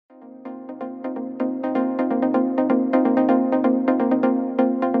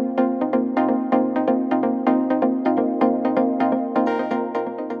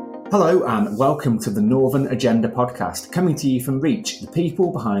Hello and welcome to the Northern Agenda podcast, coming to you from Reach, the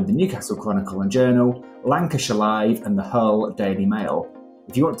people behind the Newcastle Chronicle and Journal, Lancashire Live and the Hull Daily Mail.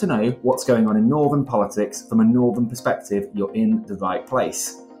 If you want to know what's going on in Northern politics from a Northern perspective, you're in the right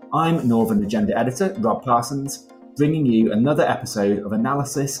place. I'm Northern Agenda editor Rob Parsons, bringing you another episode of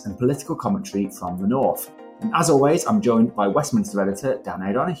analysis and political commentary from the North. And as always, I'm joined by Westminster editor Dan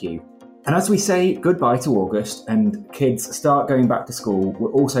O'Donoghue. And as we say goodbye to August and kids start going back to school,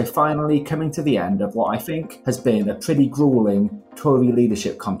 we're also finally coming to the end of what I think has been a pretty gruelling Tory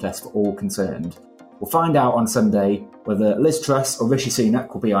leadership contest for all concerned. We'll find out on Sunday whether Liz Truss or Rishi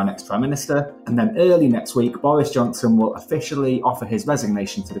Sunak will be our next Prime Minister, and then early next week Boris Johnson will officially offer his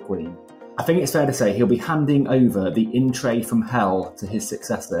resignation to the Queen. I think it's fair to say he'll be handing over the in-tray from hell to his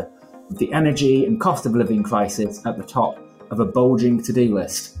successor, with the energy and cost of living crisis at the top of a bulging to-do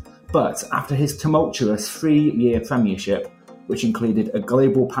list. But after his tumultuous 3-year premiership, which included a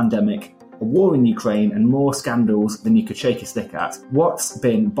global pandemic, a war in Ukraine and more scandals than you could shake a stick at, what's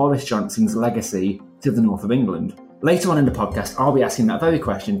been Boris Johnson's legacy to the north of England? Later on in the podcast, I'll be asking that very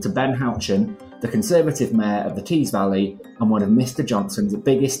question to Ben Houchen, the Conservative Mayor of the Tees Valley and one of Mr Johnson's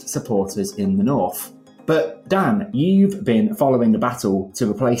biggest supporters in the north. But Dan, you've been following the battle to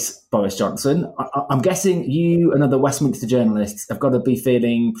replace Boris Johnson. I'm guessing you and other Westminster journalists have got to be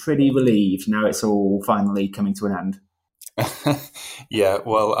feeling pretty relieved now it's all finally coming to an end. Yeah,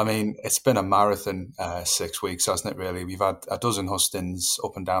 well, I mean, it's been a marathon 6 weeks, hasn't it, really? We've had a dozen hustings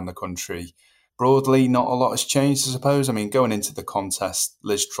up and down the country. Broadly, not a lot has changed, I suppose. I mean, going into the contest,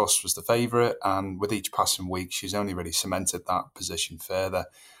 Liz Truss was the favourite, and with each passing week, she's only really cemented that position further.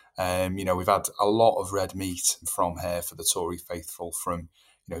 We've had a lot of red meat from her for the Tory faithful, from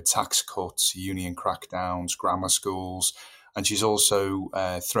tax cuts, union crackdowns, grammar schools, and she's also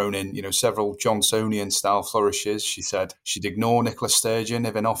thrown in several Johnsonian style flourishes. She said she'd ignore Nicola Sturgeon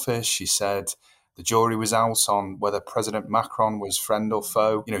if in office. She said the jury was out on whether President Macron was friend or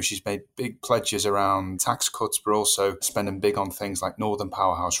foe. She's made big pledges around tax cuts, but also spending big on things like Northern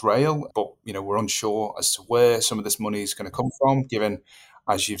Powerhouse Rail. But we're unsure as to where some of this money is going to come from, given,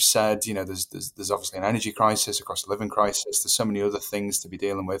 as you've said, there's obviously an energy crisis, a cost of living crisis. There's so many other things to be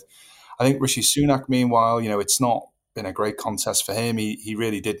dealing with. I think Rishi Sunak, meanwhile, it's not been a great contest for him. He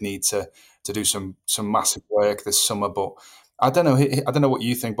really did need to do some massive work this summer. But I don't know what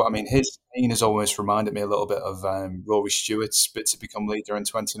you think, but I mean, his reign has almost reminded me a little bit of Rory Stewart's bid to become leader in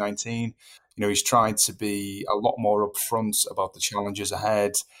 2019. He's tried to be a lot more upfront about the challenges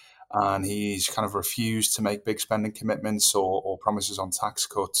ahead, and he's kind of refused to make big spending commitments or promises on tax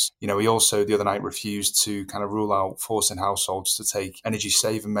cuts. He also the other night refused to kind of rule out forcing households to take energy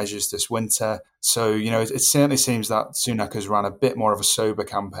saving measures this winter. So, it certainly seems that Sunak has ran a bit more of a sober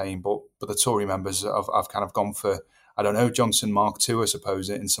campaign, but the Tory members have kind of gone for, I don't know, Johnson Mark II, I suppose,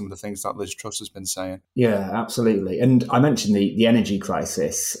 in some of the things that Liz Truss has been saying. Yeah, absolutely. And I mentioned the energy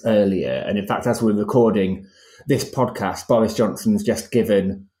crisis earlier. And in fact, as we're recording this podcast, Boris Johnson's just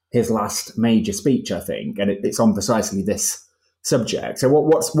given his last major speech, I think, and it's on precisely this subject. So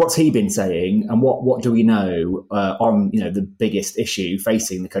what's he been saying, and what do we know on the biggest issue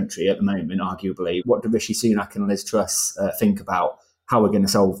facing the country at the moment, arguably? What do Rishi Sunak and Liz Truss think about how we're going to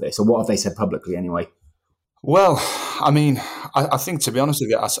solve this, or what have they said publicly anyway? Well, I mean, I think, to be honest with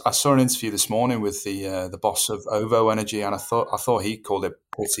you, I saw an interview this morning with the boss of OVO Energy, and I thought he called it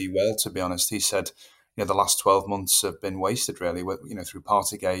pretty well, to be honest. He said, the last 12 months have been wasted, really, through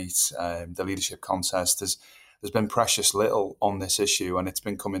Partygate, the leadership contest. There's been precious little on this issue, and it's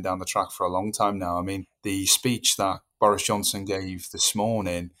been coming down the track for a long time now. I mean, the speech that Boris Johnson gave this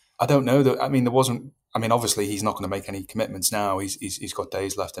morning, I don't know that. I mean, there wasn't. I mean, obviously, he's not going to make any commitments now. He's got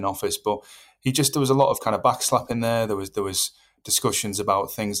days left in office, but there was a lot of kind of backslapping there. There was discussions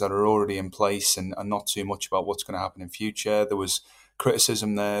about things that are already in place and not too much about what's going to happen in future. There was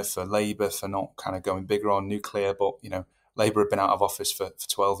criticism there for Labour for not kind of going bigger on nuclear, but Labour have been out of office for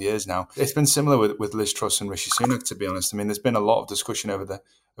 12 years now. It's been similar with Liz Truss and Rishi Sunak, to be honest. I mean, there's been a lot of discussion over the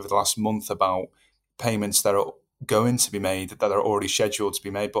last month about payments that are going to be made, that are already scheduled to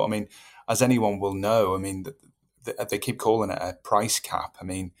be made. But I mean, as anyone will know, I mean, they keep calling it a price cap. I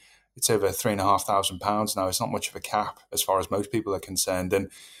mean, it's over £3,500 now. It's not much of a cap as far as most people are concerned.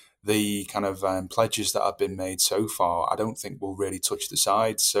 And the kind of pledges that have been made so far, I don't think will really touch the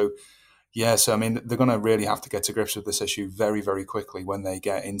sides. So, I mean, they're going to really have to get to grips with this issue very, very quickly when they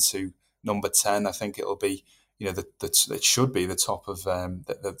get into number 10. I think it'll be, it should be the top of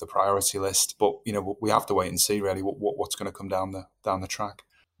the priority list. But, we have to wait and see, really, what's going to come down the track.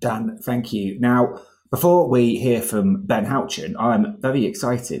 Dan, thank you. Now, Before we hear from Ben Houchen, I'm very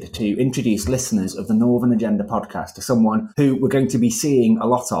excited to introduce listeners of the Northern Agenda podcast to someone who we're going to be seeing a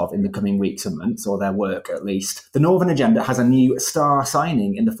lot of in the coming weeks and months, or their work at least. The Northern Agenda has a new star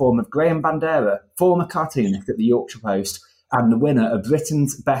signing in the form of Graeme Bandeira, former cartoonist at the Yorkshire Post and the winner of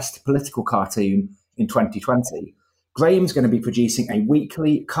Britain's Best Political Cartoon in 2020. Graeme's going to be producing a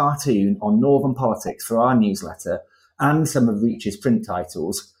weekly cartoon on Northern politics for our newsletter and some of Reach's print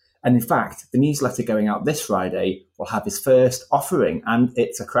titles. And in fact, the newsletter going out this Friday will have his first offering, and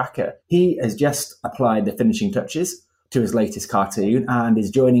it's a cracker. He has just applied the finishing touches to his latest cartoon and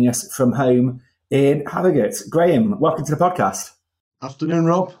is joining us from home in Harrogate. Graeme, welcome to the podcast. Afternoon,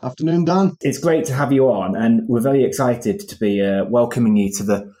 Rob. Afternoon, Dan. It's great to have you on, and we're very excited to be welcoming you to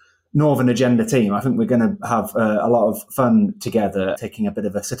the Northern Agenda team. I think we're going to have a lot of fun together, taking a bit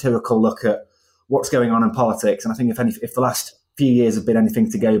of a satirical look at what's going on in politics. And I think if the last few years have been anything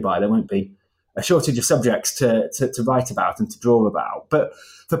to go by, there won't be a shortage of subjects to write about and to draw about. But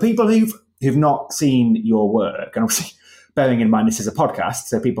for people who've not seen your work, and obviously bearing in mind this is a podcast,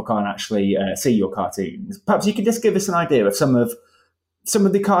 so people can't actually see your cartoons, perhaps you could just give us an idea of some of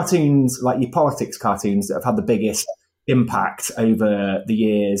the cartoons, like your politics cartoons, that have had the biggest impact over the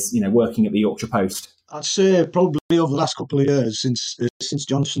years, working at the Yorkshire Post. I'd say probably over the last couple of years since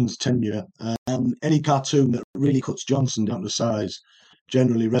Johnson's tenure, any cartoon that really cuts Johnson down to size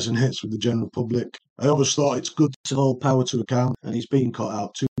generally resonates with the general public. I always thought it's good to hold power to account, and he's been cut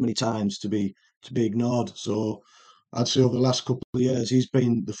out too many times to be ignored. So I'd say over the last couple of years, he's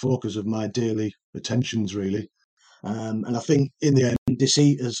been the focus of my daily attentions, really. And I think in the end,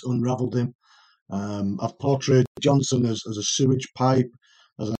 deceit has unravelled him. I've portrayed Johnson as a sewage pipe,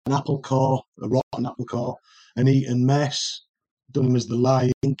 as an apple core, a rotten apple core, an eaten mess. Done him as the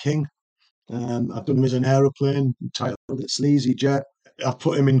Lion King. I've done him as an aeroplane, titled it Sleazy Jet. I've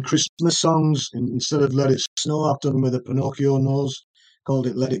put him in Christmas songs. Instead of Let It Snow, I've done him with a Pinocchio nose, called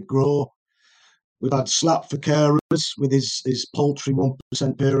it Let It Grow. We've had slap for carers with his paltry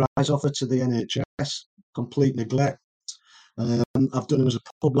 1% pay rise offer to the NHS, complete neglect. I've done him as a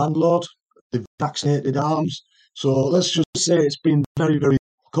pub landlord, the vaccinated arms. So let's just say it's been very, very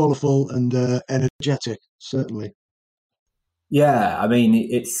colourful and energetic, certainly. Yeah, I mean,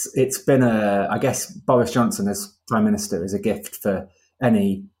 it's been I guess Boris Johnson as Prime Minister is a gift for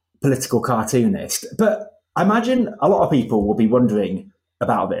any political cartoonist. But I imagine a lot of people will be wondering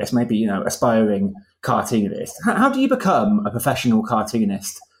about this, maybe, aspiring cartoonists. How do you become a professional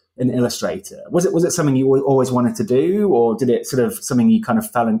cartoonist, an illustrator? Was it something you always wanted to do, or did it sort of something you kind of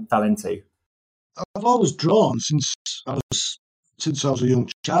fell into? I've always drawn since I was a young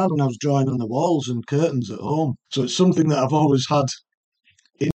child, and I was drawing on the walls and curtains at home. So it's something that I've always had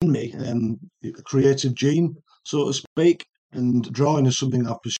in me, a creative gene, so to speak. And drawing is something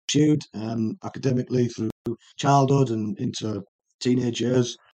that I've pursued academically through childhood and into teenage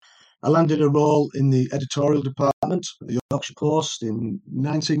years. I landed a role in the editorial department at the Yorkshire Post in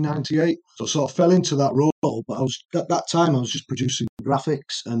 1998. So I sort of fell into that role, but at that time I was just producing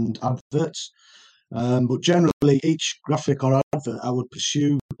graphics and adverts. But generally, each graphic or advert, I would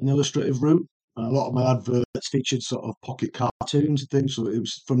pursue an illustrative route. And a lot of my adverts featured sort of pocket cartoons and things. So it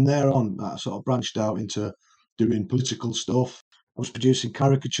was from there on that I sort of branched out into doing political stuff. I was producing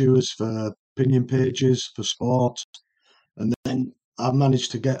caricatures for opinion pages, for sport. And then I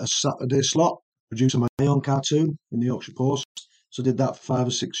managed to get a Saturday slot, producing my own cartoon in the Yorkshire Post. So I did that for 5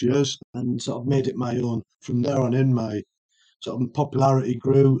 or 6 years and sort of made it my own. From there on in, my sort of popularity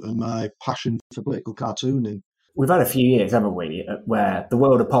grew and my passion for political cartooning. We've had a few years, haven't we, where the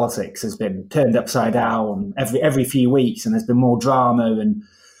world of politics has been turned upside down every few weeks, and there's been more drama and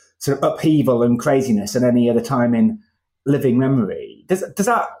sort of upheaval and craziness than any other time in living memory. Does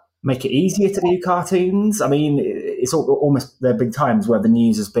that make it easier to do cartoons? I mean, it's almost, there have been times where the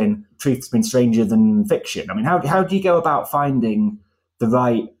news has been, truth has been stranger than fiction. I mean, how do you go about finding the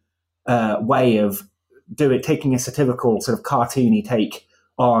right way of taking a satirical sort of cartoony take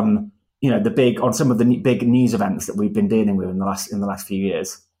on on some of the big news events that we've been dealing with in the last few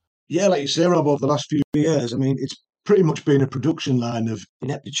years? Yeah, like you say, Rob, over the last few years, I mean, it's pretty much been a production line of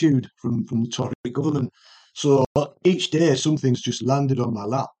ineptitude from the Tory government. So each day something's just landed on my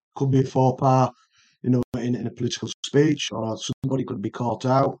lap. Could be a faux pas, in a political speech, or somebody could be caught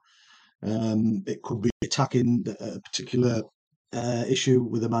out. It could be attacking a particular issue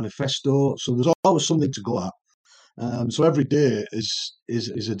with a manifesto. So there's always something to go at. So every day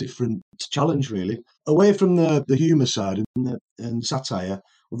is a different challenge, really. Away from the humour side and satire,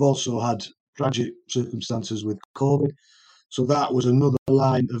 we've also had tragic circumstances with COVID. So that was another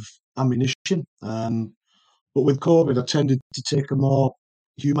line of ammunition. But with COVID, I tended to take a more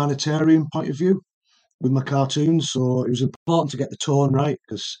humanitarian point of view. with my cartoons, so it was important to get the tone right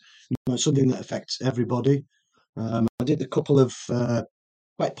because it's something that affects everybody. I did a couple of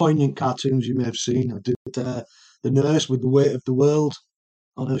quite poignant cartoons you may have seen. I did the nurse with the weight of the world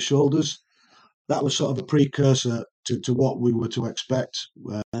on her shoulders. That was sort of a precursor to what we were to expect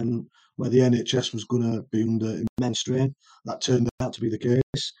when where the NHS was going to be under immense strain. That turned out to be the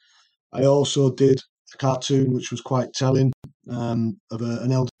case. I also did a cartoon which was quite telling of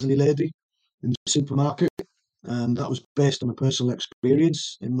an elderly lady in the supermarket, and that was based on a personal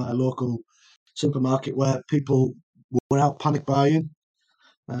experience in my local supermarket where people were out panic buying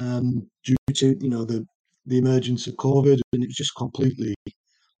due to the emergence of COVID, and it was just completely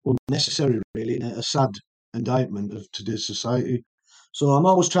unnecessary, really, and a sad indictment of today's society. So I'm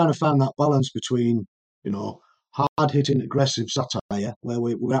always trying to find that balance between, hard-hitting, aggressive satire, where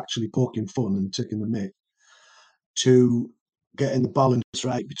we're actually poking fun and taking the mick, to getting the balance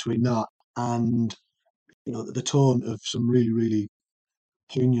right between that and, the tone of some really, really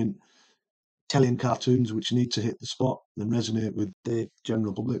poignant, telling cartoons which need to hit the spot and resonate with the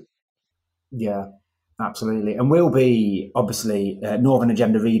general public. Yeah, absolutely. And we'll be, obviously, Northern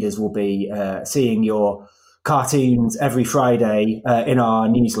Agenda readers will be seeing your cartoons every Friday in our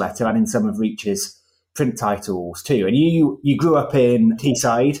newsletter and in some of Reach's print titles too. And you grew up in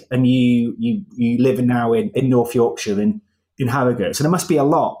Teesside and you live now in North Yorkshire in Harrogate. So there must be a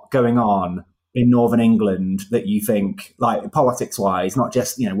lot going on in Northern England that you think, like politics-wise, not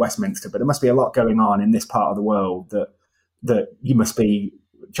just Westminster, but there must be a lot going on in this part of the world that you must be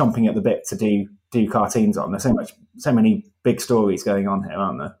chomping at the bit to do cartoons on. There's so many big stories going on here,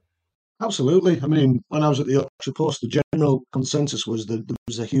 aren't there? Absolutely. I mean, when I was at the Yorkshire Post, the general consensus was that there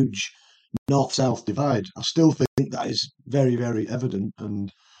was a huge north-south divide. I still think that is very, very evident,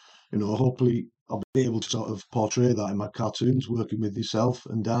 and hopefully I'll be able to sort of portray that in my cartoons, working with yourself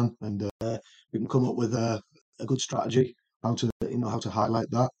and Dan, and we can come up with a good strategy how to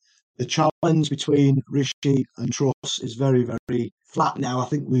highlight that. The challenge between Rishi and Truss is very, very flat now. I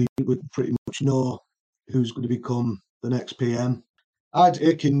think we would pretty much know who's going to become the next PM. I'd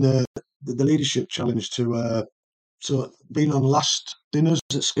taken the leadership challenge to being on last dinners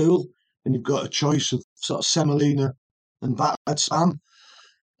at school, and you've got a choice of sort of semolina and battered spam,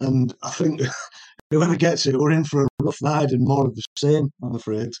 and I think whoever gets it, we're in for a rough ride and more of the same, I'm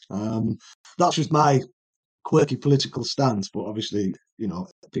afraid. That's just my quirky political stance, but obviously,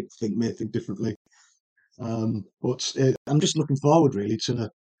 people may think differently. But I'm just looking forward, really,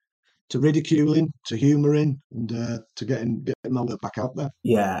 to ridiculing, to humouring, and to getting my work back out there.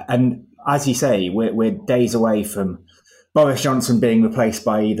 Yeah, and as you say, we're days away from Boris Johnson being replaced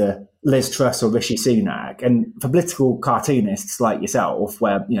by either Liz Truss or Rishi Sunak. And for political cartoonists like yourself,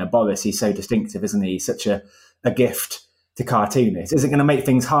 where Boris is so distinctive, isn't he? Such a gift to cartoonists. Is it going to make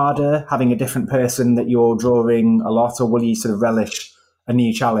things harder having a different person that you're drawing a lot, or will you sort of relish a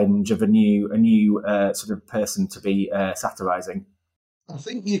new challenge of a new sort of person to be satirising? I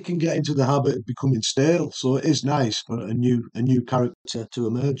think you can get into the habit of becoming stale, so it is nice for a new character to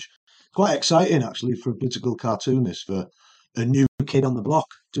emerge. Quite exciting, actually, for a political cartoonist, for a new kid on the block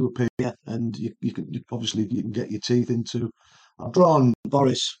to appear, and you can get your teeth into. I've drawn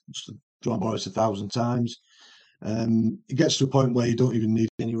Boris 1,000 times. It gets to a point where you don't even need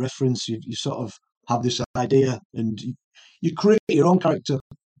any reference. You sort of have this idea, and you create your own character,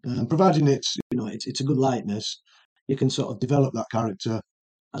 providing it's a good likeness. You can sort of develop that character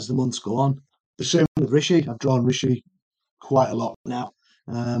as the months go on. The same with Rishi. I've drawn Rishi quite a lot now,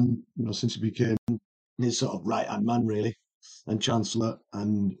 since he became his sort of right-hand man, really, and Chancellor,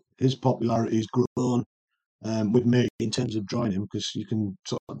 and his popularity has grown with me in terms of drawing him, because you can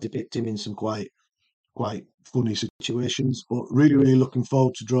sort of depict him in some quite funny situations. But really, really looking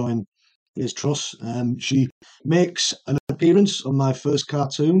forward to drawing Liz Truss. She makes an appearance on my first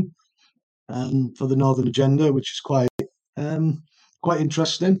cartoon for the Northern Agenda, which is quite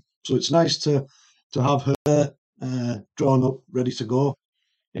interesting. So it's nice to have her drawn up, ready to go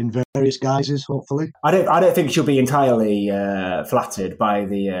in various guises. Hopefully, I don't think she'll be entirely flattered by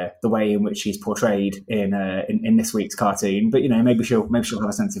the way in which she's portrayed in this week's cartoon. But maybe she'll have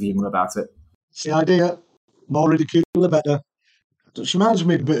a sense of humour about it. It's the idea. More ridicule, the better. She reminds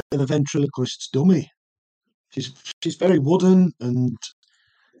me a bit of a ventriloquist's dummy. She's very wooden, and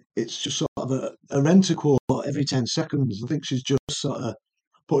it's just sort of a rent-a-quote every 10 seconds. I think she's just sort of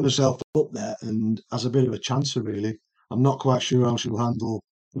putting herself up there and as a bit of a chancer, really. I'm not quite sure how she'll handle,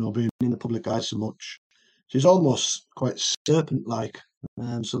 being in the public eye so much. She's almost quite serpent-like,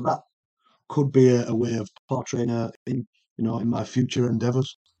 so that could be a way of portraying her in my future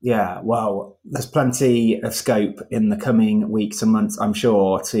endeavours. Yeah, well, there's plenty of scope in the coming weeks and months, I'm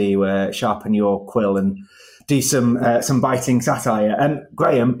sure, to sharpen your quill and do some biting satire. And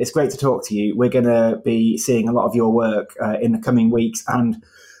Graeme, it's great to talk to you. We're going to be seeing a lot of your work in the coming weeks. And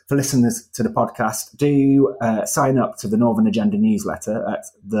for listeners to the podcast, do sign up to the Northern Agenda newsletter at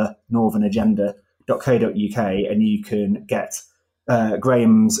thenorthernagenda.co.uk, and you can get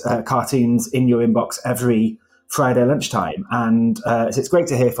Graeme's cartoons in your inbox every Friday lunchtime. And so it's great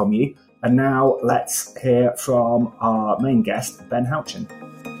to hear from you. And now let's hear from our main guest, Ben Houchen.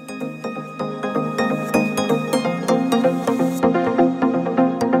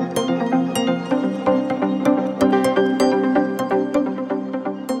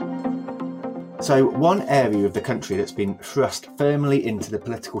 So one area of the country that's been thrust firmly into the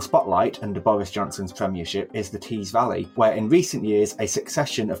political spotlight under Boris Johnson's premiership is the Tees Valley, where in recent years a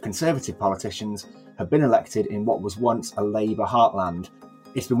succession of Conservative politicians have been elected in what was once a Labour heartland.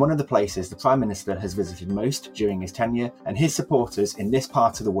 It's been one of the places the Prime Minister has visited most during his tenure, and his supporters in this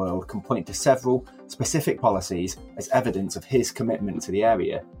part of the world can point to several specific policies as evidence of his commitment to the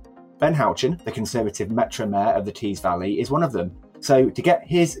area. Ben Houchen, the Conservative Metro Mayor of the Tees Valley, is one of them. So to get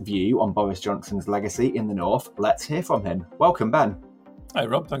his view on Boris Johnson's legacy in the North, let's hear from him. Welcome, Ben. Hi,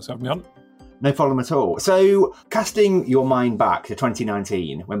 Rob. Thanks for having me on. No problem at all. So casting your mind back to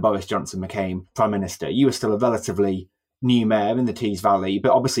 2019, when Boris Johnson became Prime Minister, you were still a relatively new mayor in the Tees Valley,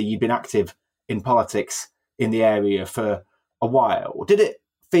 but obviously you've been active in politics in the area for a while. Did it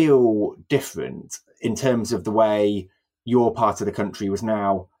feel different in terms of the way your part of the country was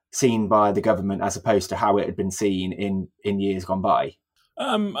now seen by the government as opposed to how it had been seen in years gone by?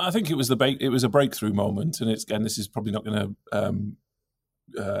 I think it was a breakthrough moment, and this is probably not going to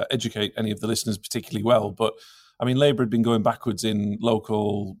educate any of the listeners particularly well, but I mean, Labour had been going backwards in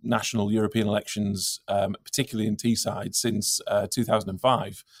local, national, European elections, particularly in Teesside, since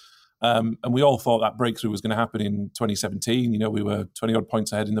 2005. And we all thought that breakthrough was going to happen in 2017. You know, we were 20 odd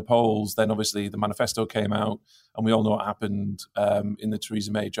points ahead in the polls. Then obviously the manifesto came out, and we all know what happened in the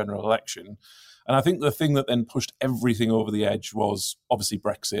Theresa May general election. And I think the thing that then pushed everything over the edge was obviously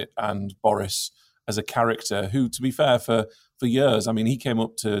Brexit and Boris as a character who, to be fair, for years, I mean, he came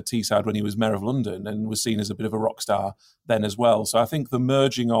up to Teesside when he was Mayor of London and was seen as a bit of a rock star then as well. So I think the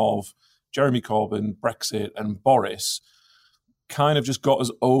merging of Jeremy Corbyn, Brexit and Boris kind of just got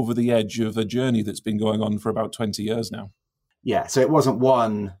us over the edge of a journey that's been going on for about 20 years now. Yeah, so it wasn't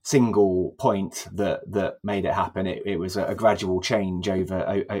one single point that made it happen. It was a gradual change over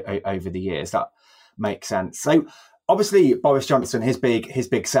the years. That makes sense. So obviously Boris Johnson, his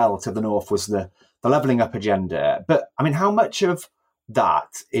big sell to the North was the levelling up agenda. But I mean, how much of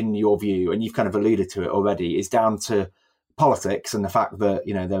that, in your view, and you've kind of alluded to it already, is down to politics and the fact that,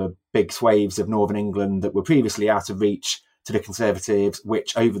 you know, there were big swathes of Northern England that were previously out of reach to the Conservatives,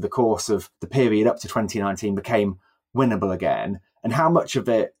 which over the course of the period up to 2019 became winnable again? And how much of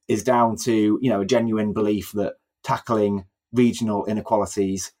it is down to, you know, a genuine belief that tackling regional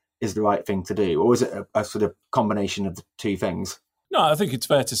inequalities is the right thing to do? Or is it a sort of combination of the two things? No, I think it's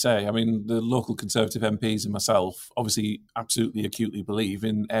fair to say. I mean, the local Conservative MPs and myself obviously absolutely acutely believe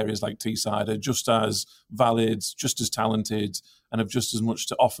in areas like Teesside are just as valid, just as talented, and have just as much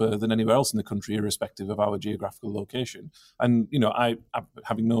to offer than anywhere else in the country, irrespective of our geographical location. And, you know, I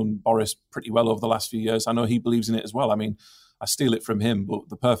having known Boris pretty well over the last few years, I know he believes in it as well. I mean, I steal it from him, but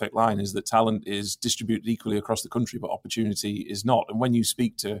the perfect line is that talent is distributed equally across the country, but opportunity is not. And when you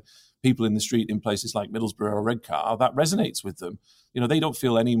speak to people in the street in places like Middlesbrough or Redcar, that resonates with them. You know, they don't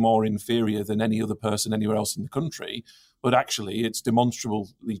feel any more inferior than any other person anywhere else in the country. But actually, it's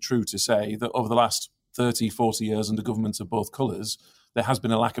demonstrably true to say that over the last 30, 40 years under governments of both colours, there has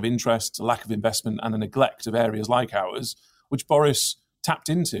been a lack of interest, a lack of investment and a neglect of areas like ours, which Boris tapped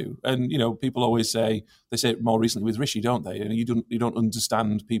into. And, you know, people always say, they say it more recently with Rishi, don't they? And you don't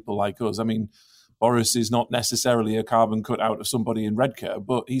understand people like us. I mean, Boris is not necessarily a carbon cut out of somebody in Redcar,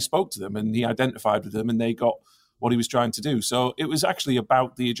 but he spoke to them and he identified with them and they got what he was trying to do. So it was actually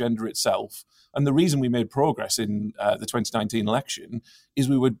about the agenda itself. And the reason we made progress in the 2019 election is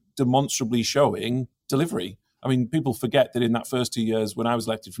we were demonstrably showing delivery. I mean, people forget that in that first 2 years when I was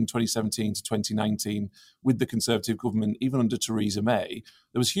elected from 2017 to 2019 with the Conservative government, even under Theresa May,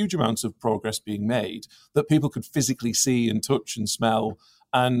 there was huge amounts of progress being made that people could physically see and touch and smell.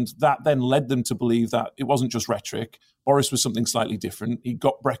 And that then led them to believe that it wasn't just rhetoric. Boris was something slightly different. He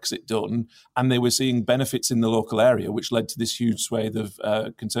got Brexit done, and they were seeing benefits in the local area, which led to this huge swathe of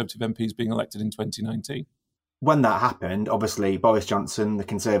Conservative MPs being elected in 2019. When that happened, obviously Boris Johnson, the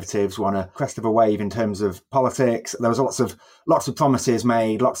Conservatives, were on a crest of a wave in terms of politics. There was lots of promises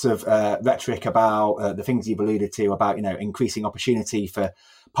made, lots of rhetoric about the things you've alluded to about, you know, increasing opportunity for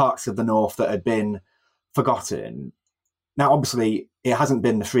parts of the north that had been forgotten. Now, obviously, it hasn't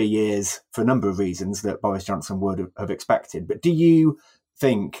been the 3 years for a number of reasons that Boris Johnson would have expected. But do you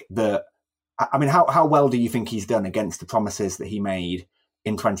think that, I mean, how well do you think he's done against the promises that he made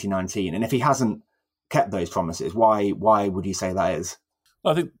in 2019? And if he hasn't kept those promises, why would you say that is?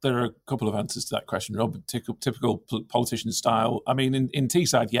 Well, I think there are a couple of answers to that question, Rob. Typical politician style. I mean, in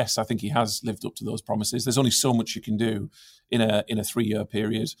Teesside, yes, I think he has lived up to those promises. There's only so much you can do in a 3-year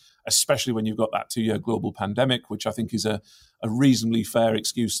period, especially when you've got that 2-year global pandemic, which I think is a reasonably fair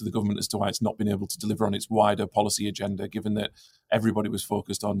excuse to the government as to why it's not been able to deliver on its wider policy agenda, given that everybody was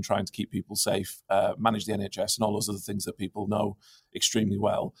focused on trying to keep people safe, manage the NHS and all those other things that people know extremely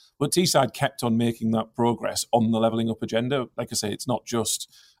well. But Teesside kept on making that progress on the levelling up agenda. Like I say, it's not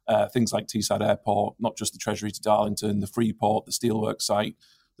just things like Teesside Airport, not just the Treasury to Darlington, the Freeport, the Steelworks site,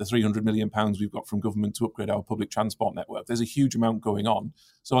 the £300 million we've got from government to upgrade our public transport network. There's a huge amount going on.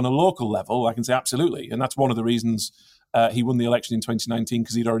 So on a local level, I can say absolutely. And that's one of the reasons he won the election in 2019,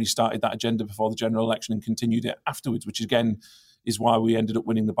 because he'd already started that agenda before the general election and continued it afterwards, which again is why we ended up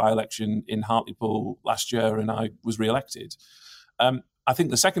winning the by-election in Hartlepool last year and I was re-elected. I think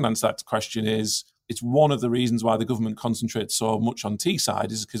the second answer to that question is it's one of the reasons why the government concentrates so much on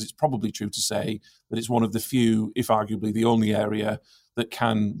Teesside is because it's probably true to say that it's one of the few, if arguably the only area that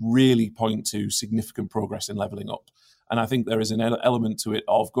can really point to significant progress in levelling up. And I think there is an element to it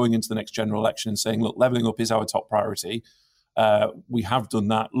of going into the next general election and saying, look, levelling up is our top priority. We have done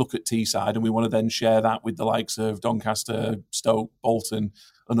that. Look at Teesside, and we want to then share that with the likes of Doncaster, Stoke, Bolton,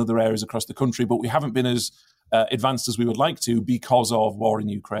 and other areas across the country. But we haven't been as advanced as we would like to because of war in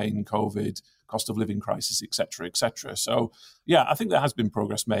Ukraine, COVID, cost of living crisis, etc., etc. So, yeah, I think there has been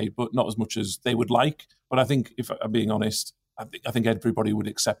progress made, but not as much as they would like. But I think, if I'm being honest, I think everybody would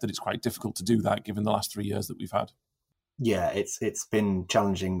accept that it's quite difficult to do that given the last 3 years that we've had. Yeah, it's been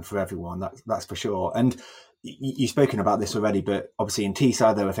challenging for everyone, that's for sure. And you've spoken about this already, but obviously in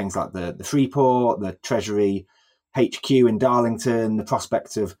Teesside there were things like the Freeport, the Treasury HQ in Darlington, the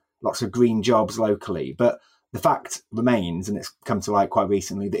prospect of lots of green jobs locally. But the fact remains, and it's come to light quite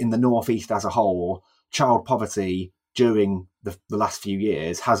recently, that in the North East as a whole, child poverty during the last few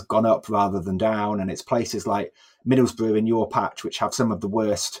years has gone up rather than down. And it's places like Middlesbrough in your patch which have some of the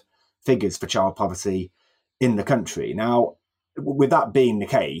worst figures for child poverty in the country. Now, with that being the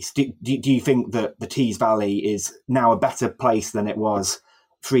case, do you think that the Tees Valley is now a better place than it was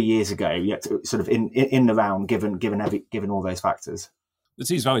 3 years ago, yet sort of in the round, given all those factors? The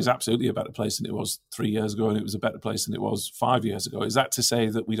Tees Valley is absolutely a better place than it was 3 years ago, and it was a better place than it was 5 years ago. Is that to say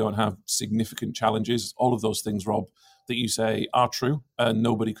that we don't have significant challenges? All of those things, Rob, that you say are true and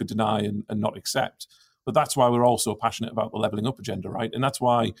nobody could deny and not accept. But that's why we're all so passionate about the levelling up agenda, right? And that's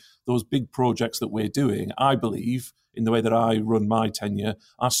why those big projects that we're doing, I believe, in the way that I run my tenure,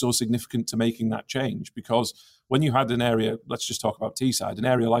 are so significant to making that change. Because when you had an area, let's just talk about Teesside, an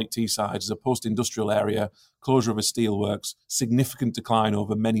area like Teesside is a post-industrial area, closure of a steelworks, significant decline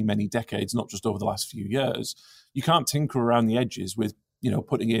over many, many decades, not just over the last few years. You can't tinker around the edges with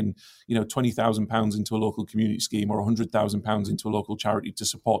putting in, £20,000 into a local community scheme or £100,000 into a local charity to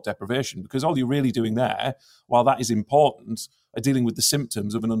support deprivation, because all you're really doing there, while that is important, are dealing with the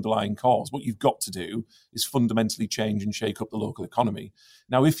symptoms of an underlying cause. What you've got to do is fundamentally change and shake up the local economy.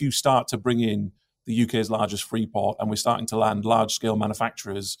 Now, if you start to bring in the UK's largest freeport and we're starting to land large-scale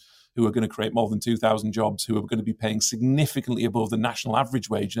manufacturers who are going to create more than 2,000 jobs, who are going to be paying significantly above the national average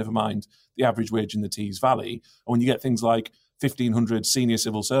wage, never mind the average wage in the Tees Valley, and when you get things like 1,500 senior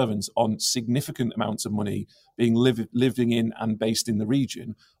civil servants on significant amounts of money being living in and based in the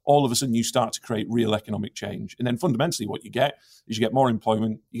region, all of a sudden you start to create real economic change. And then fundamentally what you get is you get more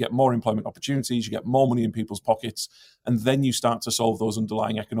employment, you get more employment opportunities, you get more money in people's pockets, and then you start to solve those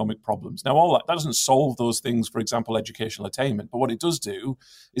underlying economic problems. Now, all that doesn't solve those things, for example, educational attainment, but what it does do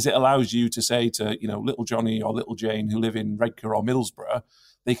is it allows you to say to, little Johnny or little Jane who live in Redcar or Middlesbrough,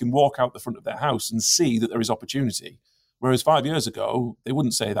 they can walk out the front of their house and see that there is opportunity. Whereas 5 years ago, they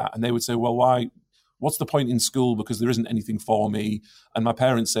wouldn't say that. And they would say, well, why? What's the point in school? Because there isn't anything for me. And my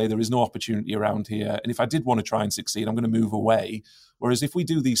parents say there is no opportunity around here. And if I did want to try and succeed, I'm going to move away. Whereas if we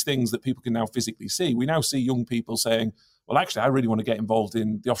do these things that people can now physically see, we now see young people saying, well, actually, I really want to get involved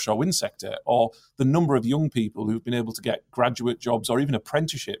in the offshore wind sector. Or the number of young people who've been able to get graduate jobs or even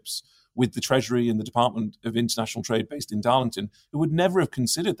apprenticeships with the Treasury and the Department of International Trade based in Darlington, who would never have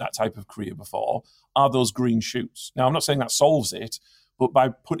considered that type of career before, are those green shoots. Now, I'm not saying that solves it, but by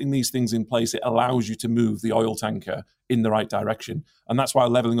putting these things in place, it allows you to move the oil tanker in the right direction. And that's why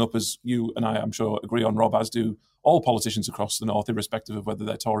levelling up, as you and I, I'm sure, agree on, Rob, as do all politicians across the North, irrespective of whether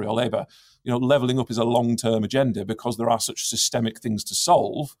they're Tory or Labour, levelling up is a long-term agenda because there are such systemic things to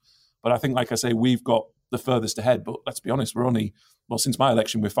solve. But I think, like I say, we've got the furthest ahead. But let's be honest, we're only, since my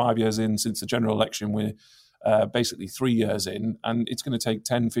election, we're 5 years in. Since the general election, we're basically 3 years in. And it's going to take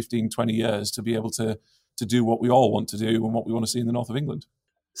 10, 15, 20 years to be able to do what we all want to do and what we want to see in the north of England.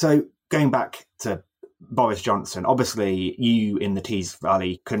 So going back to Boris Johnson, obviously you in the Tees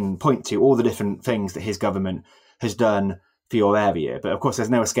Valley can point to all the different things that his government has done for your area. But of course,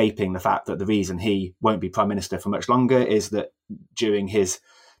 there's no escaping the fact that the reason he won't be Prime Minister for much longer is that during his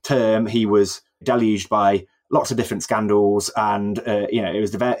term, he was deluged by lots of different scandals. And,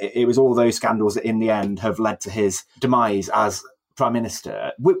 it was all those scandals that in the end have led to his demise as Prime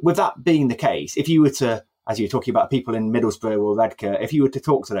Minister. With that being the case, if you were to, as you're talking about people in Middlesbrough or Redcar, if you were to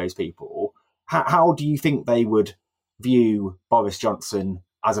talk to those people, how do you think they would view Boris Johnson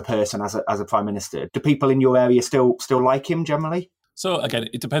as a person, as a Prime Minister? Do people in your area still like him generally? So again,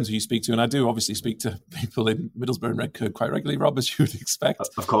 it depends who you speak to, and I do obviously speak to people in Middlesbrough and Redcar quite regularly, Rob, as you would expect.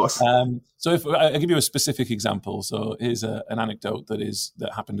 Of course. So if I give you a specific example, so here's an anecdote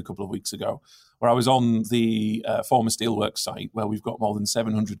that happened a couple of weeks ago, where I was on the former steelworks site, where we've got more than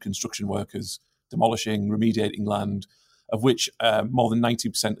 700 construction workers demolishing, remediating land, of which more than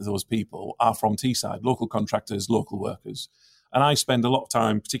 90% of those people are from Teesside, local contractors, local workers. And I spend a lot of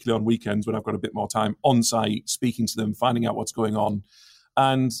time, particularly on weekends when I've got a bit more time, on site, speaking to them, finding out what's going on.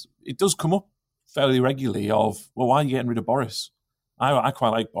 And it does come up fairly regularly of, well, why are you getting rid of Boris? I quite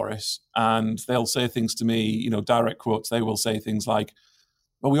like Boris. And they'll say things to me, direct quotes. They will say things like,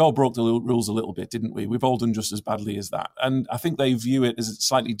 well, we all broke the rules a little bit, didn't we? We've all done just as badly as that. And I think they view it as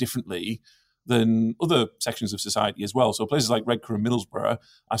slightly differently than other sections of society as well. So places like Redcar and Middlesbrough,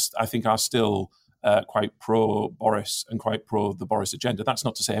 I think are still quite pro-Boris and quite pro the Boris agenda. That's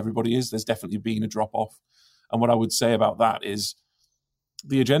not to say everybody is. There's definitely been a drop-off. And what I would say about that is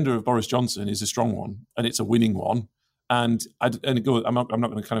the agenda of Boris Johnson is a strong one, and it's a winning one. And I'm not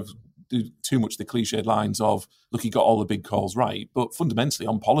going to kind of do too much the cliched lines of, look, he got all the big calls right. But fundamentally,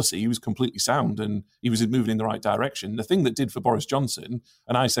 on policy, he was completely sound and he was moving in the right direction. The thing that did for Boris Johnson,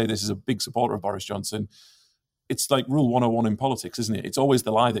 and I say this as a big supporter of Boris Johnson, it's like rule 101 in politics, isn't it? It's always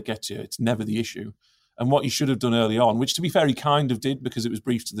the lie that gets you. It's never the issue. And what he should have done early on, which to be fair, he kind of did because it was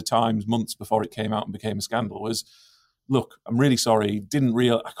briefed to the Times months before it came out and became a scandal, was, look, I'm really sorry.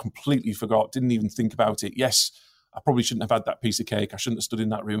 I completely forgot, didn't even think about it. Yes, I probably shouldn't have had that piece of cake. I shouldn't have stood in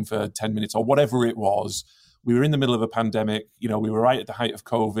that room for 10 minutes or whatever it was. We were in the middle of a pandemic. We were right at the height of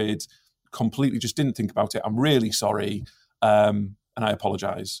COVID, completely just didn't think about it. I'm really sorry. And I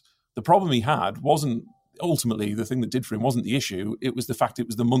apologise. The problem he had wasn't, ultimately, the thing that did for him wasn't the issue. It was the fact it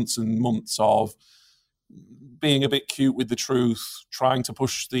was the months and months of being a bit cute with the truth, trying to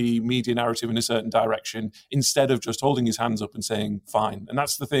push the media narrative in a certain direction instead of just holding his hands up and saying, fine. And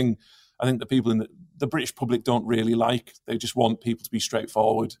that's the thing I think the people in the British public don't really like. They just want people to be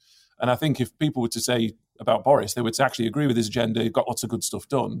straightforward. And I think if people were to say about Boris, they would actually agree with his agenda, he got lots of good stuff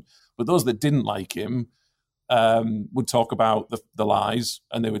done. But those that didn't like him would talk about the lies,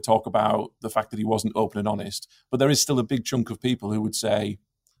 and they would talk about the fact that he wasn't open and honest. But there is still a big chunk of people who would say,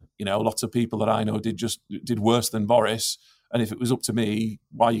 lots of people that I know did worse than Boris. And if it was up to me,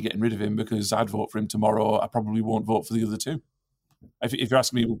 why are you getting rid of him? Because I'd vote for him tomorrow. I probably won't vote for the other two. If you're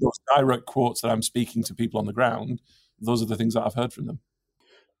asking me those direct quotes that I'm speaking to people on the ground, those are the things that I've heard from them.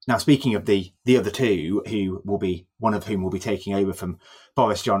 Now, speaking of the other two, one of whom will be taking over from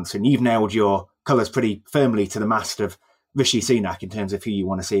Boris Johnson, you've nailed your colours pretty firmly to the mast of Rishi Sunak in terms of who you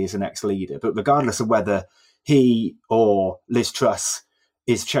want to see as the next leader. But regardless of whether he or Liz Truss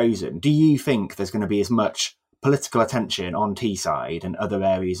is chosen, do you think there's going to be as much political attention on Teesside and other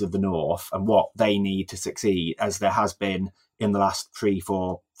areas of the north and what they need to succeed as there has been in the last 3,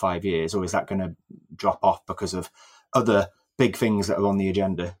 4, 5 years? Or is that going to drop off because of other big things that are on the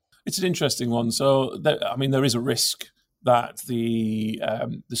agenda? It's an interesting one. So, there is a risk that the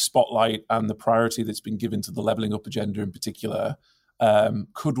spotlight and the priority that's been given to the levelling up agenda in particular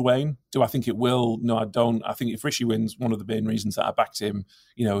could wane. Do I think it will? No, I don't. I think if Rishi wins, one of the main reasons that I backed him,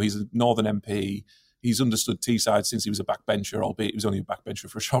 he's a Northern MP. He's understood Teesside since he was a backbencher, albeit he was only a backbencher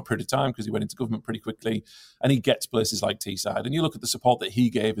for a short period of time because he went into government pretty quickly. And he gets places like Teesside. And you look at the support that he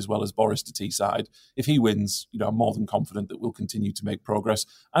gave as well as Boris to Teesside. If he wins, I'm more than confident that we'll continue to make progress,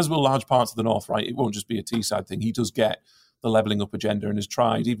 as will large parts of the north, right? It won't just be a Teesside thing. He does get the levelling up agenda and has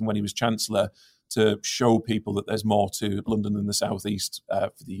tried, even when he was Chancellor, to show people that there's more to London than the South East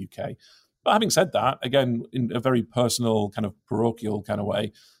for the UK. But having said that, again, in a very personal, kind of parochial kind of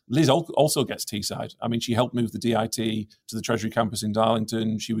way, Liz also gets Teesside. I mean, she helped move the DIT to the Treasury campus in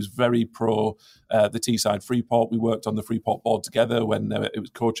Darlington. She was very pro the Teesside Freeport. We worked on the Freeport board together when it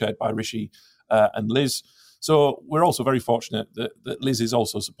was co-chaired by Rishi and Liz. So we're also very fortunate that Liz is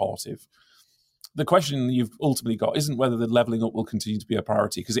also supportive. The question you've ultimately got isn't whether the levelling up will continue to be a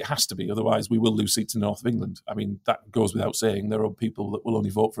priority, because it has to be. Otherwise, we will lose seats in the north of England. I mean, that goes without saying. There are people that will only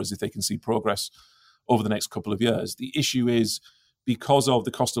vote for us if they can see progress over the next couple of years. The issue is, because of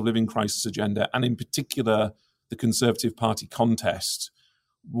the cost of living crisis agenda, and in particular the Conservative Party contest,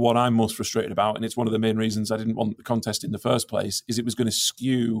 what I'm most frustrated about, and it's one of the main reasons I didn't want the contest in the first place, is it was going to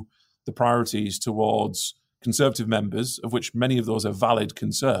skew the priorities towards Conservative members, of which many of those are valid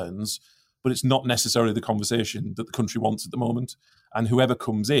concerns, but it's not necessarily the conversation that the country wants at the moment. And whoever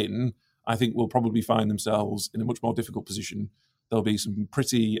comes in, I think, will probably find themselves in a much more difficult position. There'll be some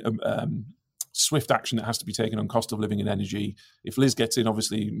pretty swift action that has to be taken on cost of living and energy. If Liz gets in,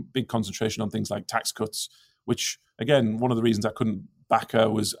 obviously, big concentration on things like tax cuts, which, again, one of the reasons I couldn't back her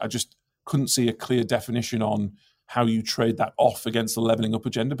was I just couldn't see a clear definition on how you trade that off against the levelling up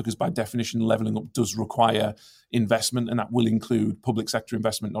agenda, because by definition, levelling up does require investment, and that will include public sector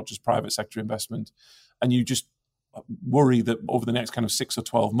investment, not just private sector investment. And you just worry that over the next kind of 6 or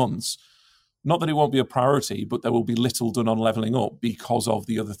 12 months, not that it won't be a priority, but there will be little done on levelling up because of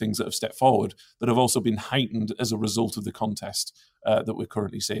the other things that have stepped forward that have also been heightened as a result of the contest that we're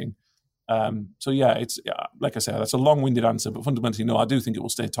currently seeing. So yeah, it's like I said, that's a long-winded answer, but fundamentally, no, I do think it will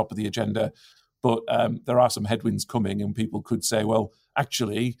stay top of the agenda. But there are some headwinds coming, and people could say, well,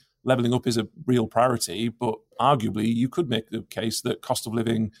 actually, levelling up is a real priority, but arguably you could make the case that cost of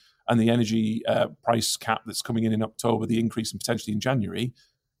living and the energy price cap that's coming in October, the increase in potentially in January,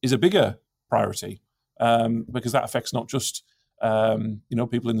 is a bigger priority, because that affects not just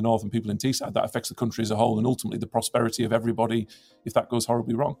people in the north and people in Teesside, that affects the country as a whole, and ultimately the prosperity of everybody if that goes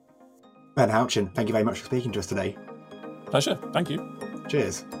horribly wrong. Ben Houchen, thank you very much for speaking to us today. Pleasure. Thank you.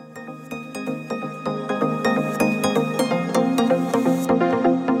 Cheers.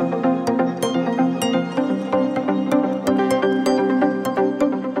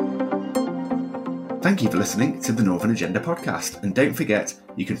 Thank you for listening to the Northern Agenda podcast, and don't forget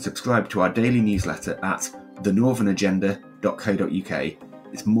you can subscribe to our daily newsletter at thenorthernagenda.co.uk.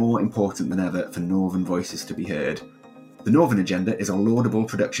 It's more important than ever for Northern voices to be heard. The Northern Agenda is a laudable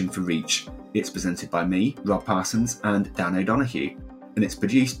production for Reach. It's presented by me, Rob Parsons, and Dan O'Donoghue, and it's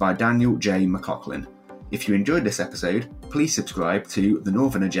produced by Daniel J. McLaughlin. If you enjoyed this episode, please subscribe to The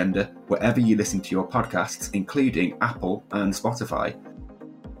Northern Agenda wherever you listen to your podcasts, including Apple and Spotify.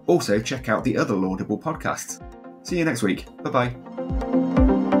 Also, check out the other laudable podcasts. See you next week. Bye-bye.